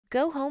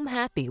Go home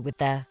happy with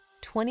the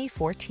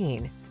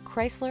 2014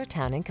 Chrysler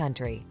Town &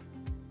 Country.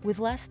 With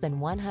less than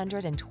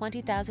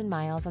 120,000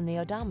 miles on the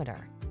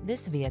odometer,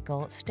 this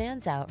vehicle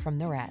stands out from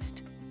the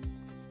rest.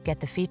 Get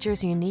the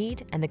features you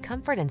need and the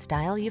comfort and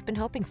style you've been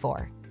hoping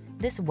for.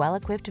 This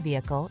well-equipped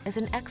vehicle is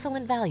an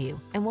excellent value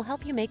and will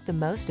help you make the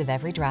most of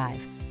every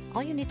drive.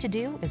 All you need to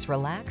do is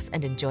relax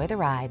and enjoy the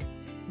ride.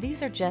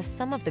 These are just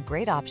some of the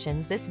great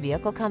options this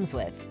vehicle comes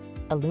with: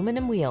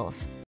 aluminum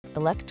wheels,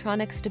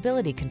 electronic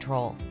stability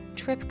control,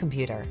 trip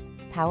computer,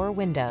 power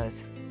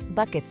windows,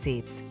 bucket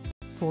seats,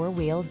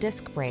 four-wheel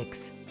disc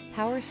brakes,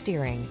 power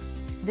steering.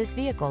 This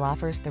vehicle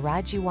offers the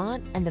ride you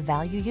want and the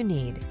value you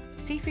need.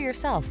 See for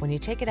yourself when you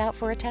take it out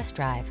for a test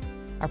drive.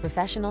 Our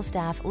professional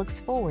staff looks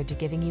forward to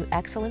giving you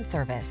excellent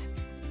service.